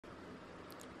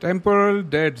Temporal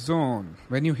Dead Zone.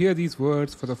 When you hear these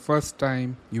words for the first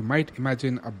time, you might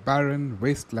imagine a barren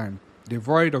wasteland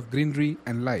devoid of greenery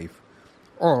and life.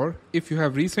 Or, if you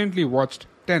have recently watched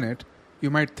Tenet, you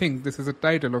might think this is a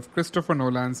title of Christopher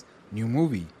Nolan's new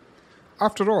movie.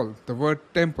 After all, the word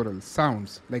temporal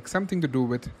sounds like something to do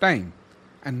with time,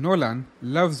 and Nolan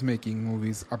loves making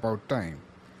movies about time.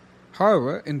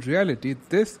 However, in reality,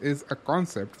 this is a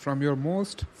concept from your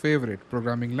most favorite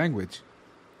programming language.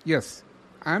 Yes,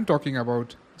 I am talking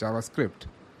about JavaScript.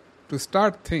 To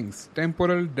start things,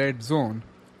 Temporal Dead Zone,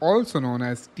 also known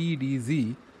as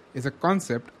TDZ, is a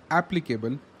concept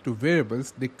applicable to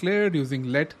variables declared using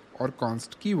let or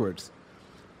const keywords.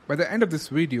 By the end of this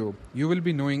video, you will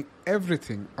be knowing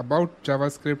everything about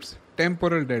JavaScript's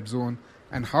Temporal Dead Zone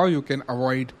and how you can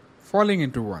avoid falling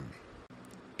into one.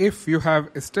 If you have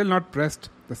still not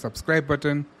pressed the subscribe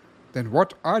button, then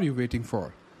what are you waiting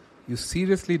for? You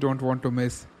seriously don't want to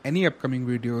miss any upcoming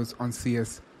videos on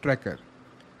CS Tracker.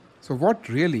 So what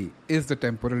really is the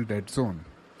Temporal Dead Zone?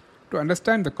 To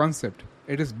understand the concept,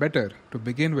 it is better to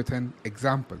begin with an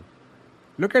example.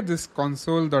 Look at this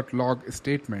console.log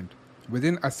statement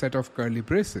within a set of curly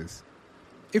braces.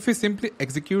 If we simply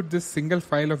execute this single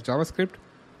file of JavaScript,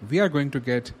 we are going to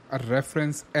get a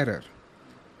reference error.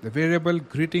 The variable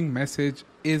greeting message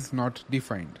is not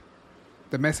defined.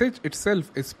 The message itself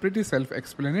is pretty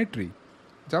self-explanatory.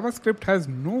 JavaScript has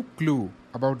no clue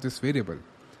about this variable.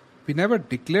 We never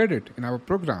declared it in our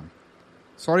program.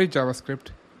 Sorry JavaScript,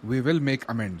 we will make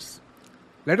amends.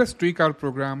 Let us tweak our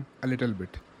program a little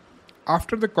bit.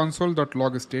 After the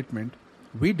console.log statement,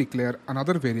 we declare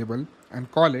another variable and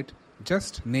call it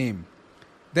just name.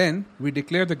 Then we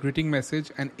declare the greeting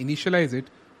message and initialize it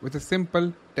with a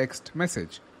simple text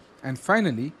message. And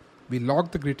finally, we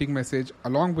log the greeting message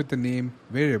along with the name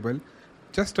variable,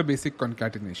 just a basic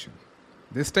concatenation.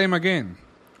 This time again,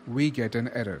 we get an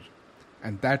error,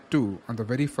 and that too on the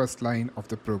very first line of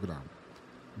the program.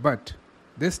 But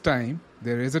this time,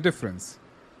 there is a difference.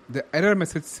 The error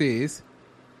message says,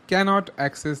 cannot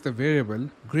access the variable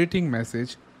greeting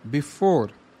message before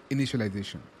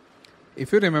initialization.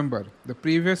 If you remember, the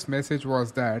previous message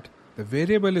was that the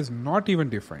variable is not even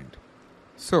defined.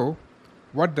 So,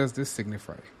 what does this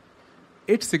signify?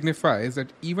 It signifies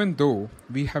that even though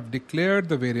we have declared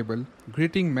the variable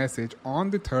greeting message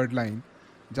on the third line,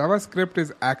 JavaScript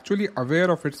is actually aware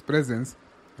of its presence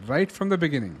right from the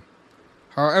beginning.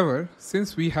 However,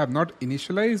 since we have not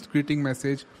initialized greeting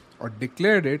message or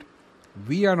declared it,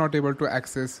 we are not able to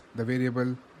access the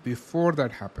variable before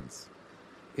that happens.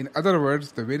 In other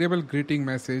words, the variable greeting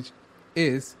message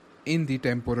is in the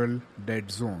temporal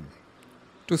dead zone.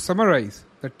 To summarize,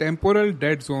 the temporal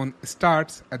dead zone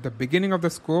starts at the beginning of the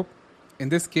scope, in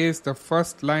this case the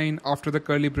first line after the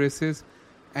curly braces,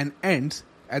 and ends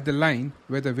at the line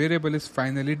where the variable is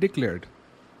finally declared,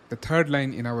 the third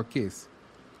line in our case.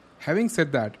 Having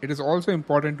said that, it is also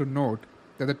important to note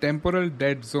that the temporal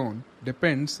dead zone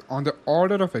depends on the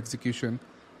order of execution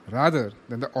rather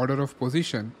than the order of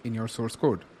position in your source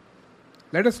code.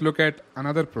 Let us look at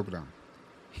another program.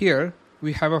 Here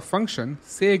we have a function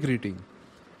sayGreeting.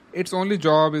 Its only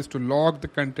job is to log the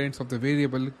contents of the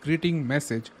variable greeting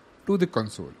message to the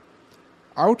console.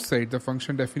 Outside the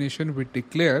function definition, we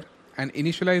declare and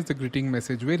initialize the greeting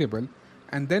message variable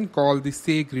and then call the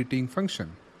sayGreeting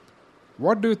function.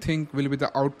 What do you think will be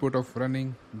the output of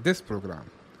running this program?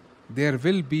 There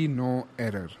will be no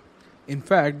error. In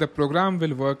fact, the program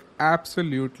will work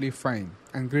absolutely fine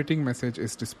and greeting message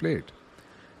is displayed.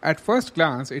 At first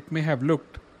glance, it may have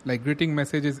looked like greeting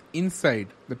message is inside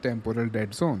the temporal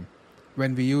dead zone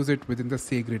when we use it within the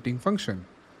sayGreeting function.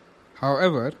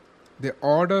 However, the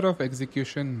order of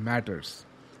execution matters.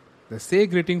 The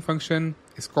sayGreeting function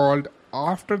is called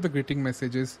after the greeting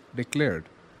message is declared.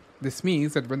 This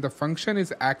means that when the function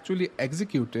is actually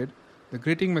executed, the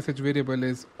greeting message variable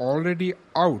is already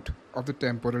out of the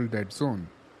temporal dead zone.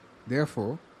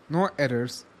 Therefore, no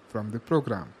errors from the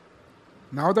program.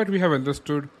 Now that we have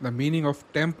understood the meaning of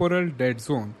temporal dead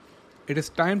zone, it is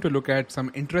time to look at some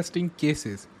interesting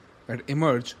cases that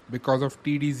emerge because of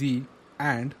TDZ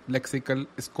and lexical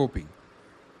scoping.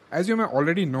 As you may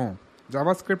already know,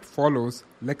 JavaScript follows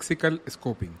lexical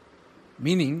scoping,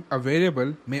 meaning a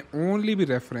variable may only be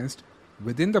referenced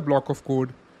within the block of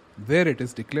code where it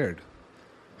is declared.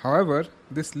 However,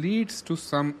 this leads to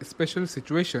some special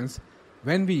situations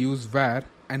when we use var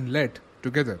and let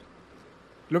together.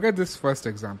 Look at this first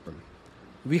example.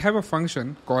 We have a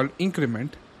function called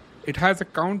increment. It has a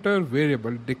counter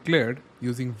variable declared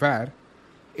using var.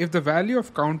 If the value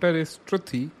of counter is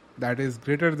truthy, that is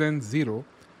greater than 0,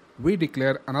 we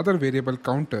declare another variable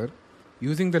counter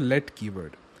using the let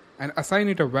keyword. and assign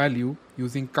it a value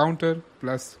using counter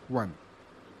plus 1.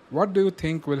 What do you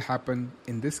think will happen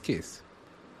in this case?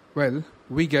 Well,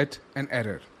 we get an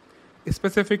error,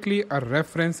 specifically a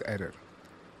reference error.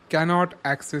 Cannot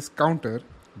access counter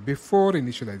before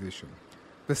initialization.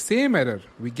 The same error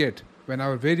we get when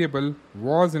our variable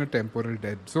was in a temporal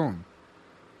dead zone.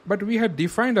 But we had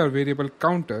defined our variable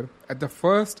counter at the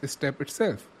first step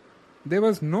itself. There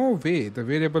was no way the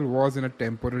variable was in a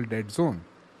temporal dead zone.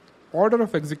 Order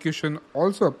of execution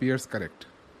also appears correct.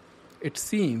 It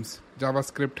seems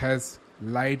JavaScript has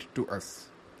lied to us.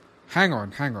 Hang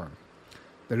on.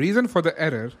 The reason for the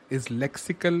error is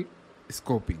lexical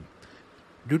scoping.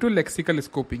 Due to lexical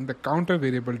scoping, the counter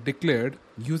variable declared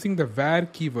using the var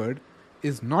keyword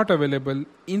is not available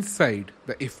inside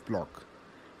the if block.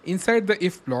 Inside the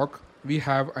if block, we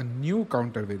have a new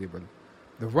counter variable,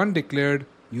 the one declared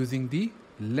using the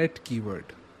let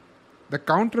keyword. The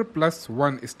counter plus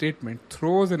 1 statement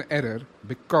throws an error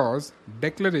because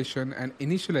declaration and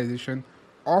initialization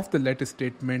of the let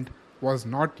statement was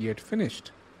not yet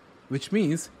finished, which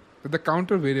means that the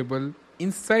counter variable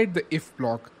inside the if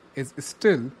block is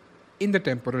still in the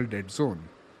temporal dead zone.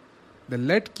 The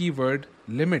let keyword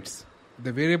limits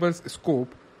the variable's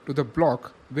scope to the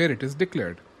block where it is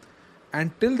declared.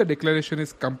 Until the declaration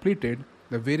is completed,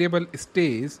 the variable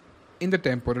stays in the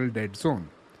temporal dead zone.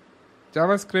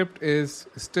 JavaScript is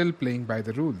still playing by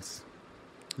the rules.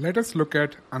 Let us look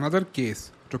at another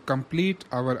case to complete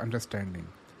our understanding.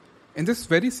 In this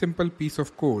very simple piece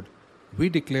of code, we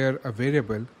declare a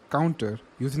variable counter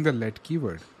using the let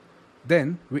keyword.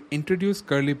 Then we introduce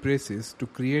curly braces to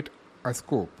create a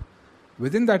scope.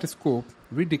 Within that scope,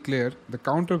 we declare the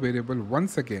counter variable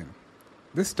once again,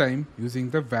 this time using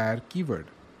the var keyword.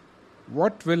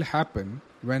 What will happen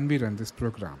when we run this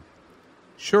program?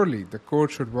 Surely the code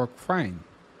should work fine.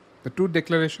 The two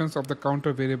declarations of the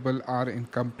counter variable are in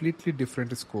completely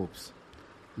different scopes.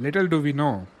 Little do we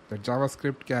know that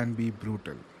JavaScript can be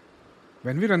brutal.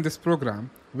 When we run this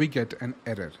program, we get an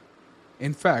error.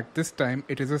 In fact, this time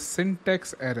it is a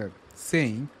syntax error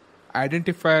saying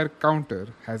identifier counter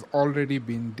has already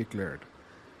been declared.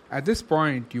 At this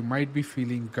point, you might be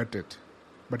feeling gutted,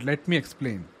 but let me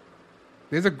explain.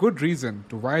 There's a good reason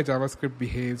to why JavaScript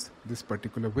behaves this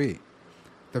particular way.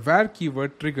 The var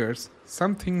keyword triggers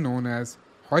something known as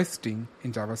HOISTING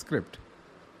in JavaScript.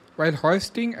 While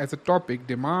HOISTING as a topic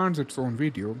demands its own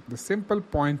video, the simple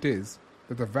point is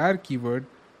that the var keyword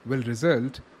will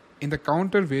result in the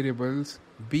counter variables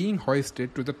being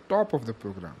hoisted to the top of the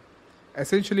program,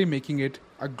 essentially making it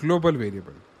a global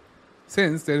variable.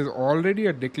 Since there is already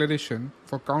a declaration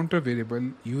for counter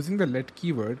variable using the let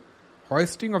keyword,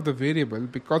 hoisting of the variable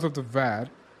because of the var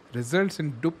results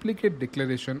in duplicate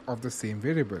declaration of the same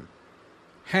variable.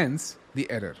 Hence, the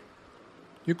error.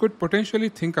 You could potentially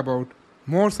think about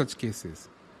more such cases.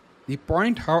 The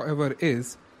point, however,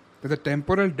 is that the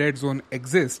temporal dead zone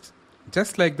exists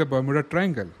just like the Bermuda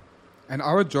Triangle, and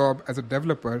our job as a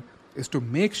developer is to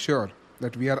make sure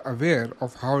that we are aware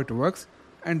of how it works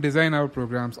and design our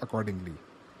programs accordingly.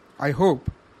 I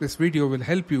hope this video will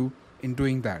help you in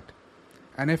doing that.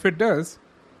 And if it does,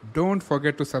 don't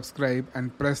forget to subscribe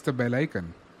and press the bell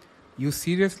icon. You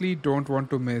seriously don't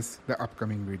want to miss the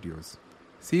upcoming videos.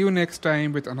 See you next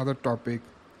time with another topic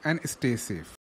and stay safe.